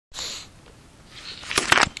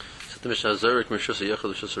The Mishnah Zarek Mishus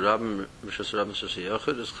Yachid Mishus Rabim Mishus Rabim Mishus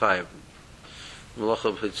Yachid is Chayav. Malacha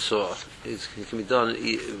of Hitzah. It can be done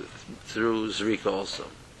through Zrika also.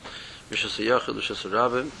 Mishus Yachid Mishus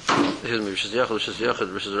Rabim. Mishus Yachid Mishus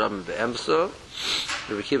Yachid Mishus Rabim be'emsa.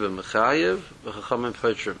 Rabbi Kiva Mechayev v'Chachamim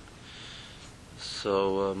Peitrim.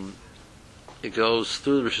 So it goes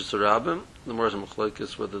through the Mishus Rabim. The more is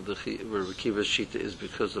whether Rabbi Kiva's shita is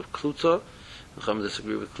because of Kluta. The Chachamim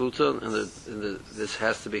disagree with Kluta, and this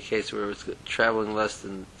has to be a case where it's traveling less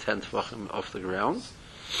than 10 Tvachim off the ground.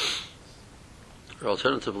 Or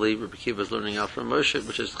alternatively, Rabbi Kiva is learning out from Moshe,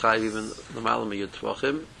 which is Chayiv even the Malam Yud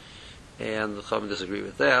Tvachim, and the Chachamim disagree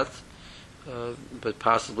with that. But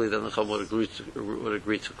possibly then the Chachamim would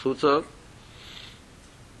agree to Kluta.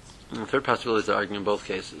 And the third possibility is to argue in both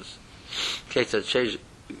cases. Case that Shtei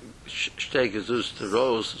Gezuz to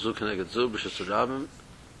Rose, Zu Keneged Zu, B'Shus Rabim,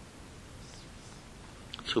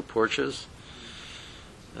 2 porches.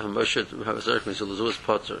 Moshe have a circle, so Lezu is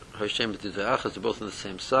Potter. Hashem did the Achas, they're both on the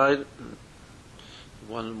same side.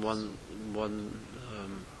 One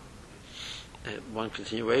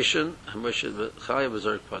continuation. Moshe Chayav is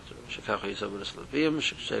Zerk Potter. Shekach Yisab B'Nes Levim,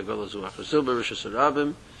 Shekach Go Lezu Achazub, B'Shus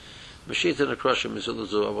Rabim, Mashita and Akroshim is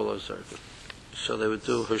Lezu Avol Zerk. So they would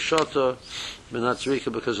do Hashata, but not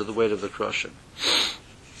Zrika because of the weight of the Kroshim.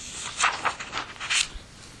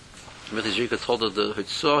 Zrika told of the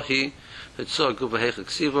Hitzah, Guva Heichak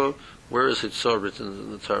Sivo, where is Hitzah written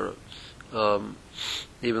in the Torah?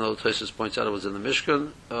 Even though Tosfos points out it was in the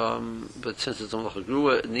Mishkan, but since it's a Malacha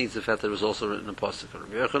Grua, it needs the fact that it was also written in Pasuk.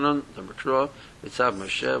 Rabbi Yochanan, the Makra, Vitzav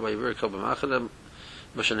Moshe, Vayivir Kol B'Machaneh,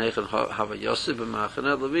 Moshe Heichen Hava Yosef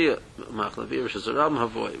B'Machaneh Leviyah, B'Machaneh Leviyah, Rishas Aram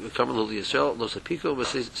Havoy, V'Kamal Lul Yisrael, Lo Sapiko,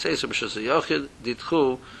 V'Seisa B'Shas Yochid,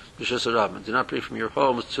 Ditchu, B'Shas Aram. Do not bring from your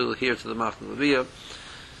homes to here to the Machaneh Leviyah.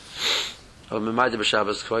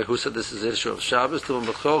 Who said this is the issue of Shabbos?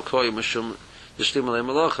 Maybe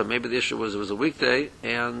the issue was it was a weekday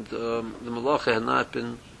and the malacha had not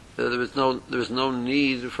been. There was no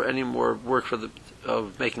need for any more work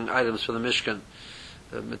of making items for the Mishkan,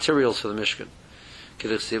 materials for the Mishkan.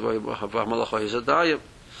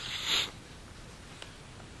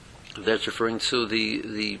 That's referring to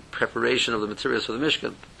the preparation of the materials for the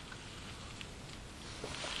Mishkan.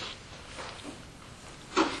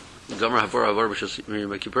 Gomer Havor Havor B'Shus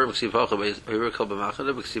Kippur B'Ksiv Hocha B'Yivir Kol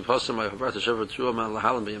B'Machaneh B'Ksiv Hosam Havar Teshavar Trua Man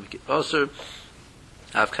Lahalim B'Yom Aser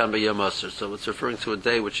Avkan B'Yom Aser. So it's referring to a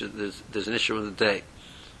day which there's an issue in the day.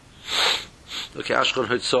 Okay, Ashkon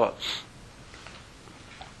Hitzah.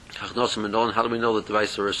 Hachnosim and Nolan. How do we know that the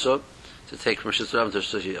vice versa? To take from Rishus Rabim to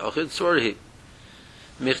Rishus Yochid. Sorry,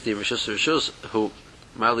 Michti Rishus Rishus who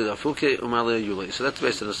Mali Lafuke Umali Yulei. So that's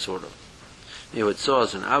based on a sort of. Hitzah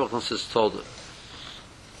is an Avachnos is told it.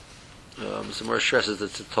 Some more stresses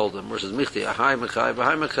that it told them. Where it says Michti, Ahai Mechayev,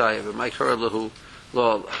 Ahai Mechayev, and Mike Harlahu,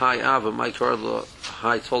 Lo, Hai Ava, Mike Harlahu,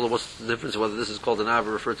 Hai Tolda. What's the difference whether this is called an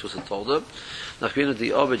Ava referred to as a Tolda? Nachbina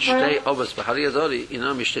di Ovid Shtei Ovas Bahari Adori,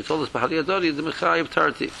 Mishtei Toldas Bahari Adori, the Mechayev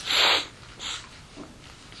Tarti.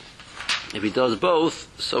 If he does both,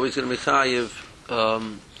 so he's going to Mechayev,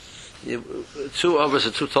 2 Ovas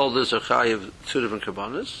and 2 Toldas are Chayev 2 different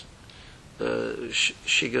Karbanas,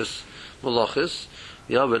 Shigas Malachis.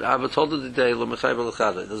 Yeah, but Abba told the day lo mechayev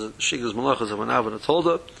l'chada. There's a shigas malachas of an Abba and a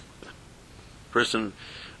tolda. Person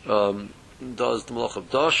does the malach of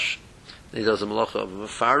dosh, he does the malach of a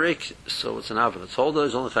farik, so it's an Abba and a tolda.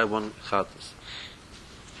 He's only chayav 1 chatas.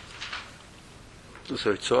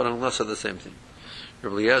 So Hitzah and Less are the same thing.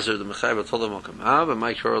 Rabbi Eliezer the mechayev tolda malkam Abba,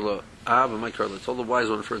 Mike Harla Abba, Mike Harla tolda. Why is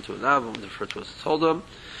one referred to as Abba? One referred to as a tolda.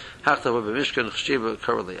 Hachta have a mishkan chashiva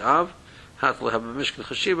karli Av. Hachta have a mishkan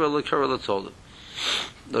chashiva le karli tolda.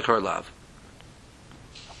 The Karlav.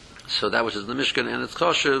 So that which is the Mishkan and its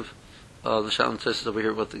Choshev, the Shalom says over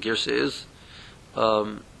here what the Girsa is.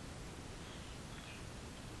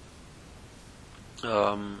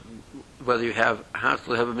 Whether you have a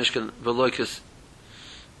Mishkan Veloikis,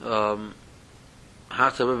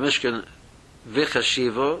 have to have a Mishkan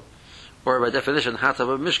Vichashiva, or by definition, have to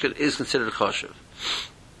have a Mishkan is considered Choshev.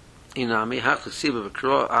 Inami, have to see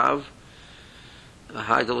V'Kro Av.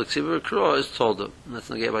 High the Lexiva Kro is told them. And that's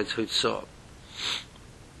negated by Hitzah.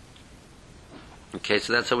 Okay,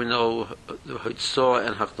 so that's how we know the Hitzah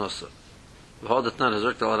and Hachnosa. V'hod et nan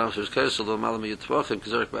hazark dal aram shus kaisel lo malam yitvachim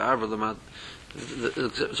kazark ba'arva lamat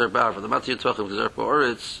zark ba'arva lamat yitvachim kazark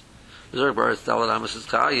ba'oritz zark ba'oritz dal aram shus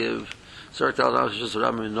chayiv zark dal aram shus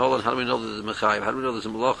rabim nolan. How do we know that there's a mechayiv? How do we know there's a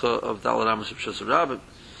malacha of dal aram shus rabim?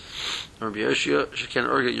 Rabbi Yoshia shekan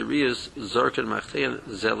orga yiriyas zark and machtein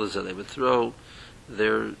zel. They would throw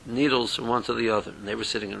their needles from one to the other. And they were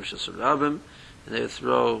sitting in Rishus Rabim, and they would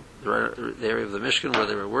throw the area of the Mishkan where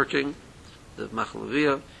they were working, the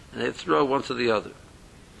Machalavia, and they would throw one to the other.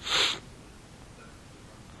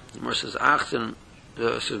 The Gemara says, organ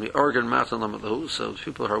matan lamalahu. So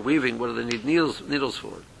people who are weaving, what do they need needles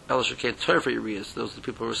for? Elisha can't tear for ureas. Those are the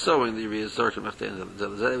people who are sewing the ureas.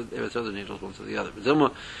 They would throw the needles one to the other. How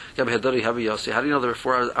do you know they're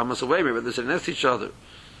 4 amas away? Maybe they're sitting next to each other.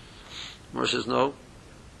 Gemara says, no.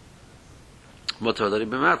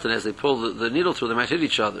 As they pull the needle through, they might hit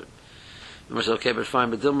each other. Gemara says, okay, but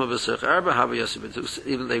fine.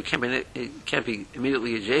 Even they can't be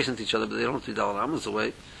immediately adjacent to each other, but they don't have to be daled amas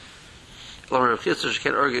away. They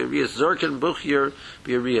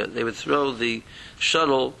would throw the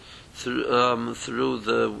shuttle through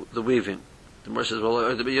the weaving. The Gemara says,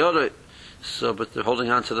 well, so, but they're holding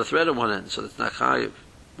on to the thread at one end, so it's not chayiv.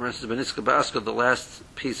 The Gemara says, beniska baska, the last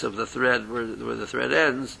piece of the thread where the thread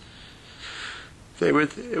ends,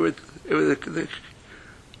 the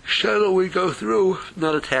shuttle would go through,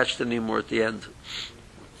 not attached anymore at the end.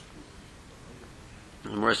 The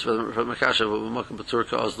Gemara says, from Makasha,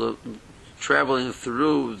 traveling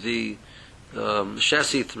through the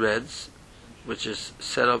chassis threads, which is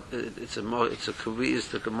set up. It's a kaviz,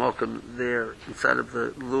 the kamokim there inside of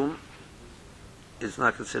the loom. It's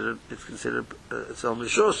not considered. It's considered. It's only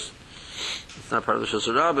shus. It's not part of the shus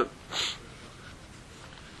rabbit.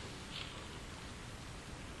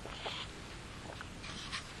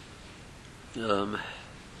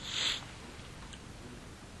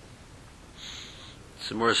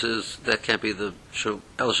 More says that can't be the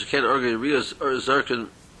El Shekin Organ Rios or Zarkin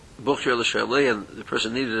Bukhir L'Shalei, and the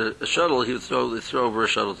person needed a shuttle, he would throw over a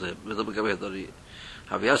shuttle to him.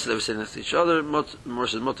 Haviyasa, they were sitting next to each other. More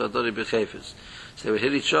says Mota Adori B'Chefis. So they would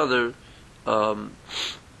hit each other. When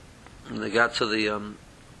they got to the end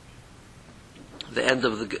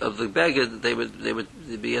of the beged, they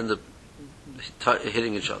would be end up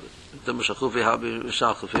hitting each other. The more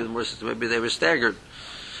says maybe they were staggered.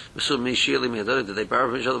 Did they borrow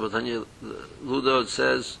from each other? But Tanya Ludo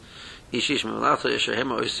says, "Ishish mimalata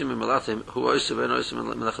yeshahema oisim mimalatim who oisim and oisim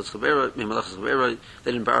melachas chavera mimalachas chavera."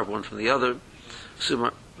 They didn't borrow one from the other.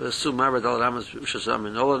 So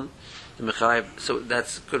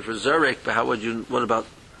that's good for Zurek. But how would you? What about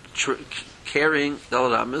carrying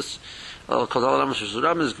daladamas? Called daladamas for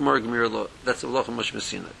Zuram is Gemara Gemir law. That's the law of Moshe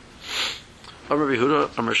Messina. Amar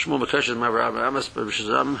Yehuda, Amar Shmuel Mekashes Mavar Amas, but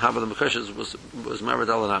Rishazam Haba the Mekashes was Mavar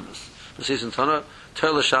Dalan Amas. Masis and Tana,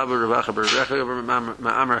 Terla Shaba Ravacha Berrecha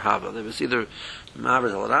Ma'amar Haba. There was either Mavar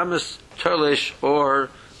Dalan Amas, Terlish, or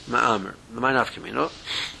Ma'amar. The Ma'naf Kamino.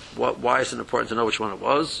 Why is it important to know which one it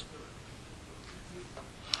was?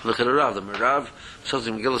 Look at the Rav. The Rav tells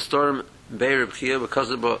him Megillah Storm Be'er B'chia because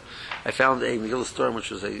I found a Megillah Storm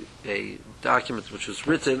which was a document which was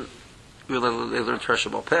written. They learned Tersha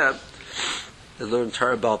Balpeh. They learned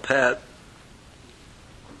Torah Baal Peh.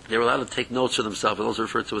 They were allowed to take notes for themselves, and those are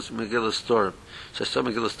referred to as Megillah Storm. So I saw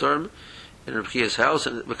Megillah Storm in Reb Chia's house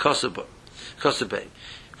in Kosabeh.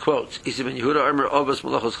 Quote: Isi ben Yehuda Amar Obas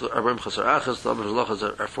Malachos Arba'im Chasar Achas. The Malachos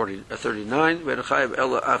are 39. We had a chayev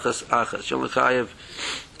Ela Achas Achas. You only chayev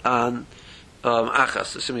on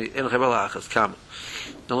Achas. Assuming in chayev Ela Achas Kama.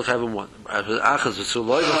 You only chayev on one. Achas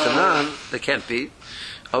v'Suloi v'Tanan. They can't be.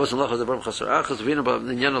 What's in the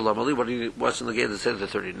gate that said the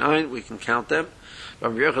 39? We can count them. You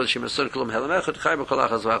can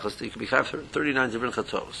be 39 different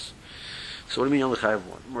chatos. So what do you mean you only chayav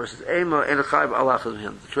one? More says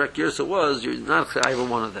the correct year so was you're not chayav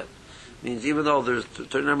one of them. It means even though there's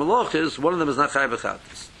 39 malachas, one of them is not chayav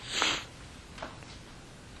chatas.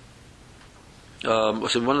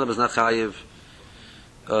 So one of them is not chayav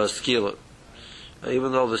skila.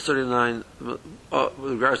 Even though there's 39, with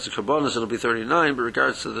regards to Karbonis, it'll be 39, but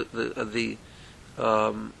regards to the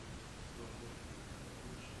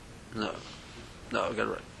no, I got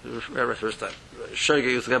it right first time.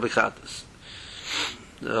 Shogeg is Gabi Chatas.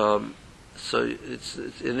 So it's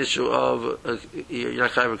an issue of you're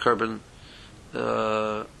not chayav carbon.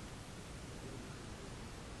 No,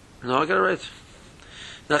 I got it right.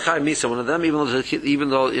 Not chayav misa, one of them. Even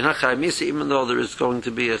though you're not chayav misa, even though there is going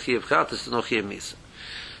to be a chiyav chatas, there's no chiyav misa.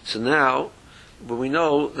 So now, when we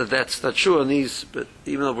know that that's not true on these, but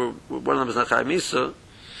even though one of them is not chayav misa,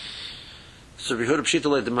 so we heard of pshita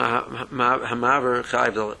like the hamaver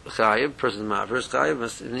chayav, person hamaver is chayav.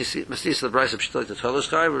 Masisa the brayso pshita like the tolish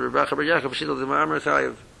chayav, or Rebbe Bar Yaakov pshita like the ma'amar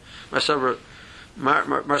chayav. One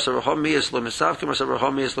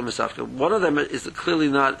of them is clearly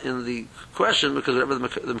not in the question because whatever the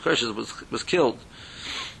question was killed.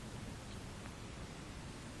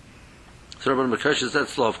 So Rabban Makash is that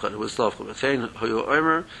Slavcha. It was Slavcha. V'chein hoyu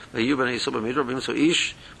omer v'yu b'nei Yisrael b'midbar b'imso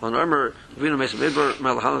ish on omer v'inu meis midbar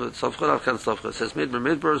malachana v'Slavcha avkan Slavcha. It says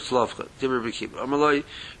midbar Slavcha. Dibur b'kiba. Amaloi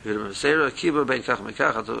v'yidu b'seira kiba bein kach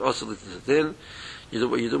mekach also l'tzatin. You do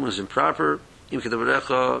what you do is improper. If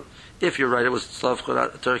you're right, it was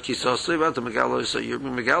Slavcha. Turkey saw sleep out the Megalo. So your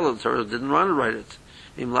Megalo the Torah didn't want to write it.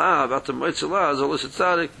 Im la about the Moitzilah is always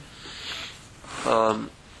tzaddik.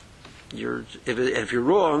 If you're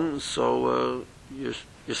wrong, so you're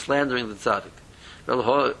slandering the tzaddik.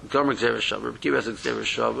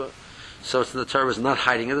 So it's in the Torah was not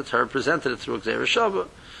hiding it. The Torah presented it through Gzeira Shabbat.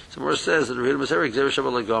 So more says that the Rehidim was Gzeira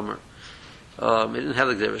Shabbat like Gomer. It didn't have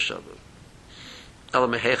the Gzeira Shabbat.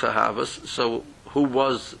 Elamehecha Havas. So who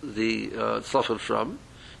was the tzlafel from?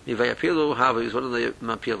 Mivayapilu Hava is one of the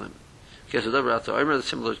Mapilim. Okay, so the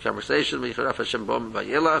similar conversation. So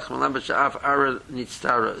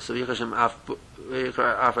Hashem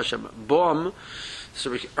af Hashem bom.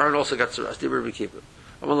 So Aaron also got tzaras. Dibur b'kiba.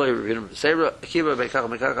 Amalei revidim seira kiba beikach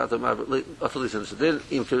mekach atam atlis and sedin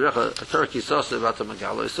im kirecha a turkey sauce about the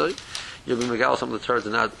megalo. So you'll be megalo some of the Torah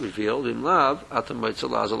did not revealed in love atam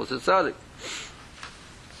moitzalaz alat tzadik.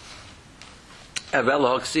 Avel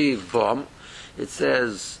haksiv bom. It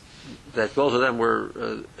says that both of them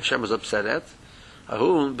were Hashem was upset at.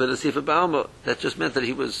 Ahun b'nasifa b'alma. That just meant that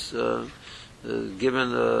he was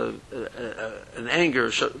given an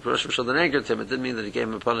anger. Rosh showed an anger to him. It didn't mean that he gave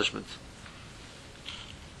him a punishment.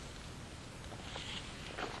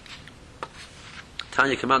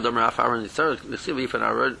 Tanya command Omer Afaron Yitzar L'Siv Yifan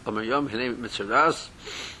Arad Omer Yom Hinei Mitzaras.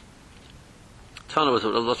 Tana was a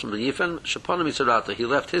lot from the Yifan. Shapana Mitzarata. He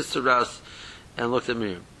left his tzaras and looked at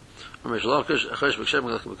Miriam. Omer Shalokish Achash B'Shem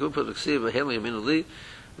Melech Mekupa L'Siv V'Hem Yamin Li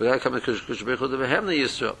V'Gai Kam Kush B'Echud V'Hem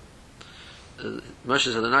Yisrael.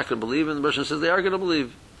 Moshe said they're not going to believe, and the Moshe says they are going to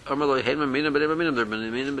believe. Omer Lo Yehem Aminim B'Nei Aminim. They're B'nei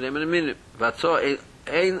Aminim B'nei Aminim. V'Atzo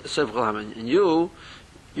Ein Sev Chol and you're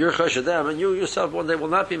Chosh Adam, and you yourself one day will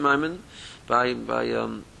not be Maimon by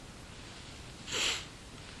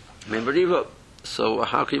Memberiva. So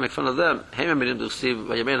how can you make fun of them? Hem Aminim D'Chsiv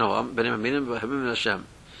V'Yamen Hoam B'nei Aminim V'Hem Hashem.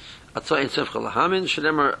 Atzo Ein Sev Chol Hamin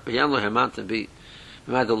Shnemer V'Yan Lo Hemant and be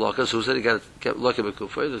Mad the Lokas, who said he got lucky with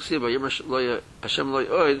Kufa. D'Chsiv V'Yem Lo Hashem Lo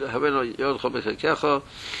Yoid Haveno Yod Chol B'Chakecha.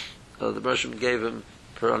 The Bershom gave him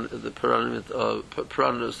the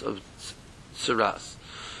piranhas of Siras.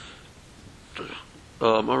 The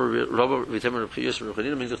other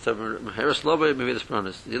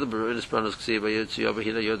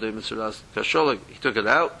he took it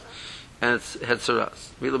out and it had Siras.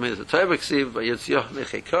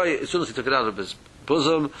 As soon as he took it out of his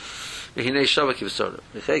bosom, immediately.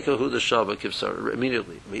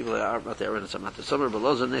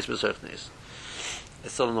 I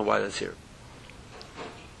still don't know why that's here.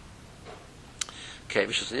 Okay,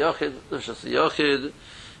 Mishas Yochid,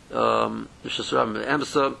 Mishas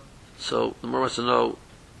Rabim, so the more wants to know,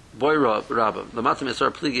 boy Rabbim, the Matam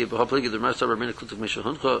Yisar Pligi, B'ha Pligi, the Master Rabbeinu Klutuk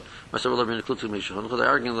Mishahuncha, Master Rabbeinu Klutuk Mishahuncha, they're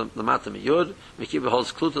arguing the Matam Yud, Mikiba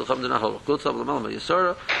holds Klutuk, Cham Dinah Klutuk, the Malam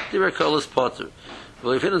Yisara, Diver Kolis Potter.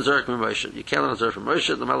 Well, if you didn't observe from Moshe, you can't observe from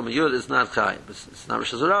Moshe, the Malam Yud is not Chayim, it's not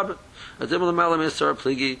Mishas Rabbim. Adim the Malam Yisar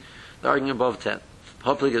Pligi, they're arguing above 10.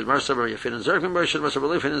 Hopefully, get Master Rabbeinu Yifin Zerk Moshe, Master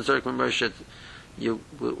Rabbeinu Yifin Zerk Moshe.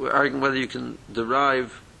 We're arguing whether you can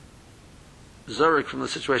derive Zurich from the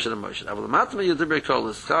situation of Moshe. My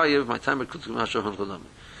time at Klutu.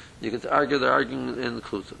 You can argue, they're arguing in the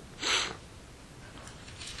Klutu.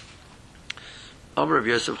 Amr of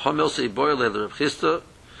Yosef, Hamilsi Boy Leather of Chista.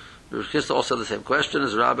 Rav Chista also had the same question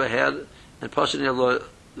as Rabbah had, and Pashin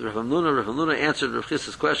Rav Hamnuna answered Rav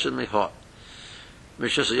Chista's question, Mehot.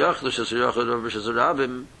 Mishas Yachid, Mishas Yachid, Mishas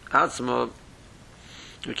Rabbim, Atzma,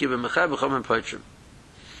 Mekiba Mechai, B'chom and Poitrim.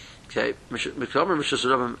 Okay, Mekomer Mishas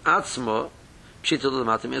Rabbim, Atzma, Pshita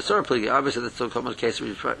L'matim Yisor Pligi. Obviously, that's so common case where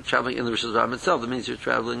you're traveling in the Mishas Rabbim itself. That means you're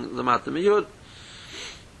traveling L'matim Yud.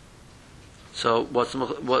 So, what's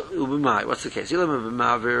the case?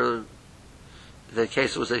 The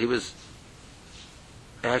case was that he was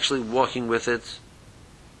actually walking with it.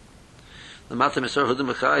 The Matam Yisor Hudim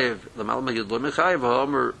Mechayev, the Malam Yud Lo Mechayev,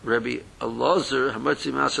 Homer Rabbi Elazar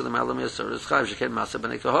Hamotzi Maser the Malam Yisor is Chayev Sheken Maser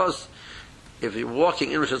B'nei Kahos. If you're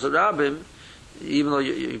walking in Rosh Hashanah, even though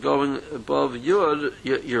you're going above Yud,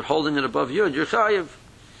 you're holding it above Yud, you're Chayev.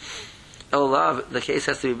 Elav, the case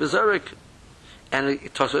has to be Bezarik. And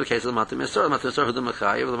it talks about the case of the Matam Yisor. The Matam Yisor Hudim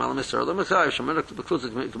Mechayev, the Malam Yisor Lo Mechayev, Shemer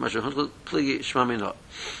B'kluzik K'masher Hunchel Pligi Shmamino.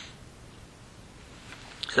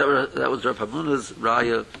 That was Rav Hamuna's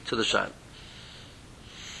raya to the Shad.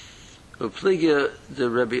 Upligia the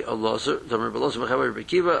Rebbe Elazar, the Rebbe Elazar Mechayev Rebbe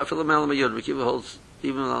Kiva. Afil Malam Yud, Rebbe Kiva holds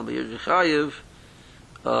even Malam Yud Chayev.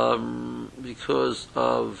 because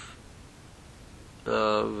of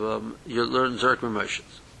you learn Zerk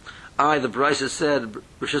emotions. The Brisa said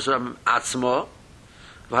Rishus Rabim Atzmo.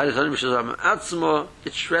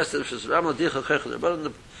 It's stressed that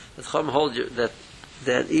the Chum hold you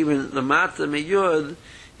that even the Mata Miyud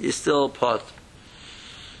is still pot.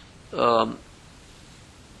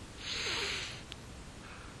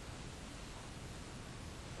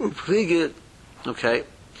 Okay,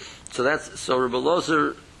 so Rabbi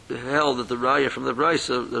Lozer held that the raya from the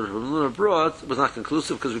Brisa that Rabbi Luna brought was not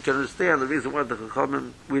conclusive because we can understand the reason why the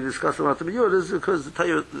Chachamim we discussed about the Miyud is because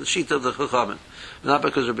the sheet of the Chachamim, not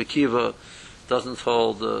because Rabbi Kiva doesn't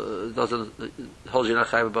hold you not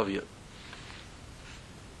chayv above you.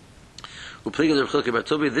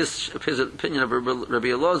 This opinion of Rabbi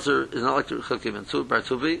Elazar is not like the Chilkim and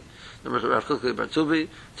Bartubi. The Rav Chilkim Bartubi,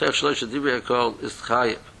 Teich Shloisha Divrei Hakol is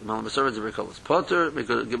Chayev. Malam Maseret Divrei Hakol is Potter.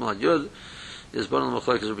 Mikol Gimel Hadyud is Banan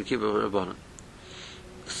Machlekes Rabbi Kiva Rabbanan.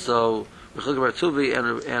 So Rav Chilkim Bartubi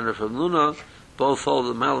and Rav Luna both hold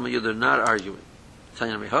the Malam Yud are not arguing.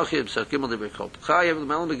 Tanya Mehachim Sar Gimel Divrei Hakol Chayev. The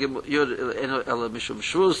Malam Yud Eno Ela Mishum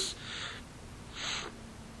Shvus.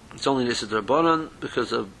 It's only Nisid Rabbanan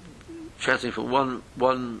because of transferring from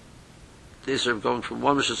one Isser going from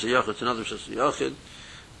one Rishus Yachid to another Rishus Yachid.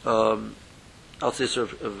 Also Isser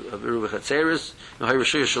of Iruva Chatzeris. No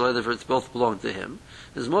Hayrashir Shalai, it's both belong to him.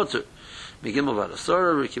 His motor. Megimel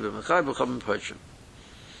Vadasora, Rikiba Machai, B'cham Pachim.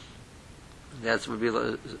 That's would be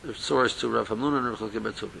the source to Rav Hamlun and Rav Chilkim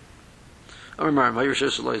Bartubi. Amar Hayrashir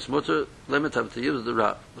Shalai is motor. Limit have to use the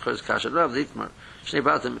Rav. Because Kasha Rav Dietmar. Shnei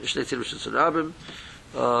Batim Shnei Tzir Rishus Rabim.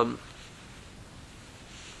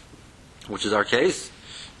 Which is our case,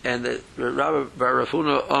 and the Rabbi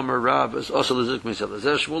Barafuna Amar Rab is also Lizik Misel.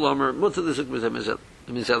 Shmuel Amar Mutter Lizik Misel.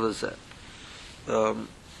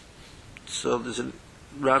 So there's a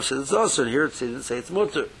Rab says it's also, and here it didn't say it's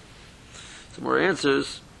Mutter. Some more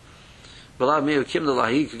answers. Balav Meir Kim the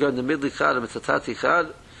Lahi Kagan the Midli Chad and Mitzatati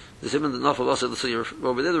Chad. The Simon the Nafal also. So you're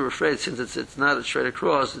over there. They're afraid since it's not a straight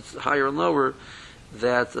across, it's higher and lower,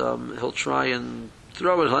 that he'll try and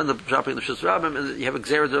throw it, he'll end up dropping the Rishus Rabim, and you have a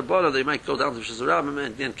Gzera D'Rabbanan, they might go down to the Rishus Rabim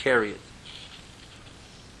and then carry it.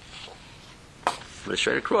 But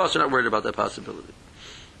straight across, you're not worried about that possibility.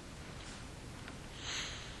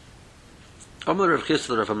 Amar Rav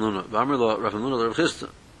Chisda Rav Hamnuna, Amar Rav Hamnuna Rav Chisda.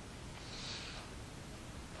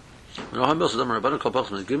 No Hamil says Amar Rabbanan Kol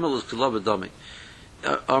Pachman Gimel is Kilav B'Dami.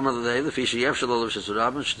 Amar L'Dei the Fisha Yevshel Lo Rishus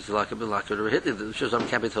Rabim Sh'Tilaka B'Laka Rehitli. The Rishus Rabim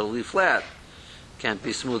can't be totally flat. Can't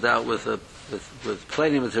be smoothed out with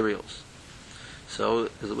planing materials. So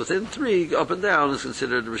within 3, up and down is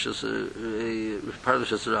considered part of the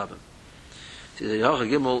Rishus Rabim.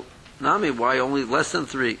 Gimel Nami, why only less than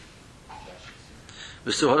 3?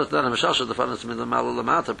 A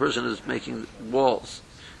person is making walls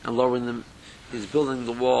and lowering them. He's building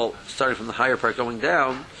the wall, starting from the higher part, going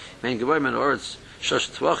down. Or it's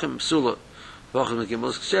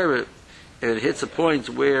if it hits a point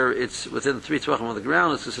where it's within 3 tvachim on the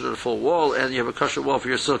ground, it's considered a full wall, and you have a kosher wall for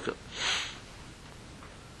your sukkah.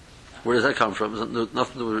 Where does that come from? It's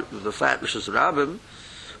nothing to do with the flat Rishus Rabim.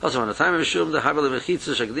 Also, on the time of Shum, the Havel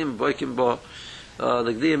Mechitza Shagdim Boikim Bo,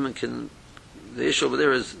 the Gdim can. The issue over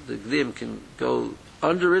there is the Gdim can go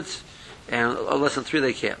under it, and less than 3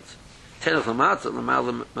 they can't. 10 of Lamat,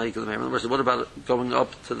 Lamal Ma'ikal Meir. In other words, what about going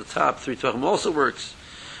up to the top? 3 tvachim also works.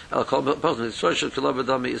 Okay.